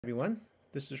Everyone,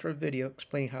 this is a short video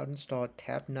explaining how to install a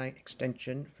tabnine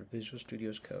extension for Visual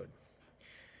Studio's code.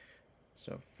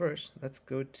 So first, let's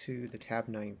go to the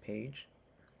tabnine page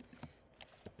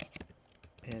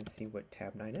and see what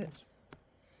tabnine is.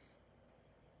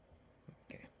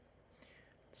 Okay,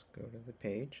 let's go to the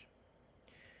page.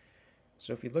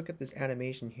 So if you look at this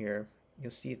animation here, you'll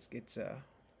see it's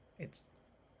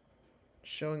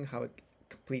showing how it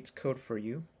completes code for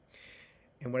you.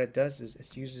 And what it does is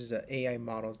it uses an AI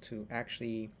model to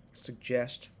actually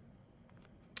suggest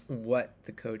what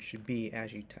the code should be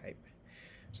as you type.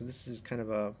 So this is kind of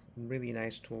a really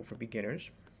nice tool for beginners.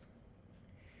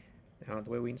 Now the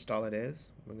way we install it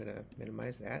is, we're going to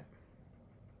minimize that.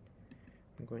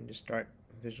 I'm going to start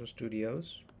Visual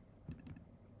Studios.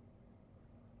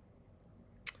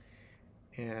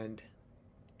 And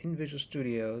in Visual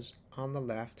Studios, on the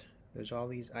left, there's all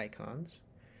these icons.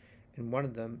 And one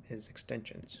of them is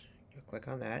extensions. You'll click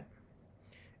on that,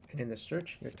 and in the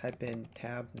search, you'll type in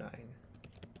tabnine.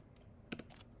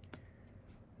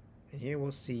 And here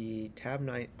we'll see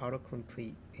tabnine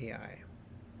autocomplete AI.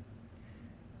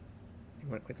 You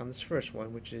want to click on this first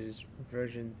one, which is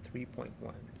version 3.1.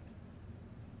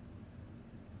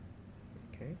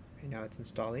 Okay, and now it's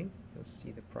installing. You'll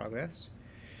see the progress,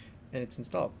 and it's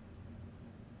installed.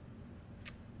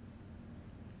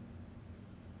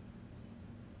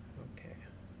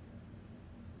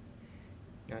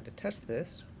 Now to test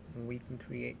this, we can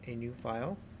create a new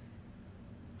file,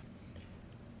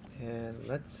 and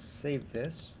let's save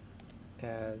this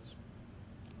as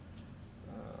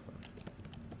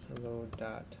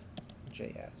hello.js.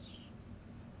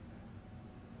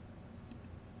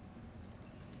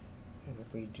 And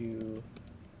if we do,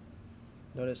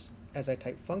 notice as I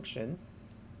type function,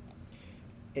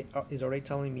 it is already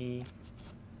telling me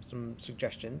some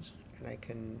suggestions, and I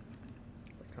can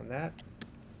click on that.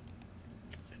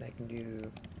 I can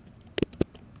do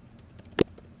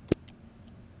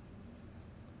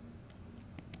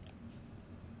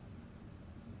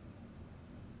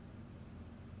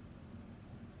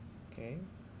okay.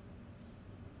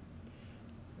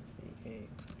 Let's see a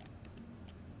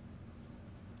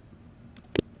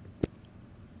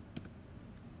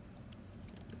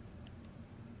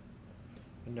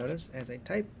and notice as I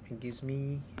type, it gives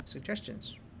me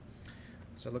suggestions.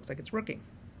 So it looks like it's working.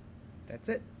 That's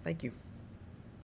it. Thank you.